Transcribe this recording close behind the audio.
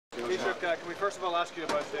Taoiseach, can we first of all ask you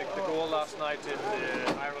about the goal last night in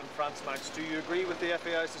the Ireland-France match? Do you agree with the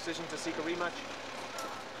FAI's decision to seek a rematch?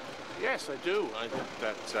 Yes, I do. I think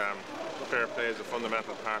that fair play is a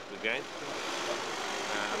fundamental part of the game,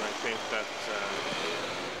 and I think that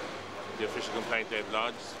the official complaint they've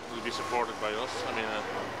lodged will be supported by us. I mean,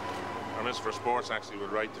 our Minister for Sports actually will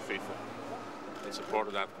write to FIFA in support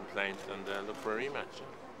of that complaint and look for a rematch.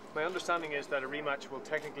 My understanding is that a rematch will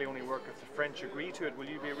technically only work if the French agree to it. Will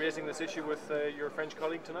you be raising this issue with your French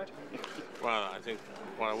colleague tonight? Well, I think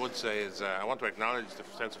what I would say is I want to acknowledge the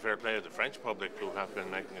sense of fair play of the French public, who have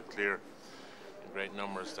been making it clear in great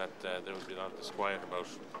numbers that there would be a lot of disquiet about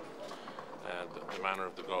the manner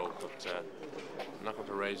of the goal. But I'm not going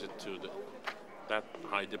to raise it to that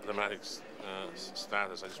high diplomatic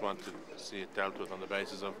status. I just want to see it dealt with on the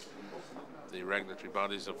basis of the regulatory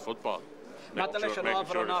bodies of football. Making sure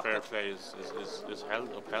that fair play is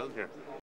upheld here.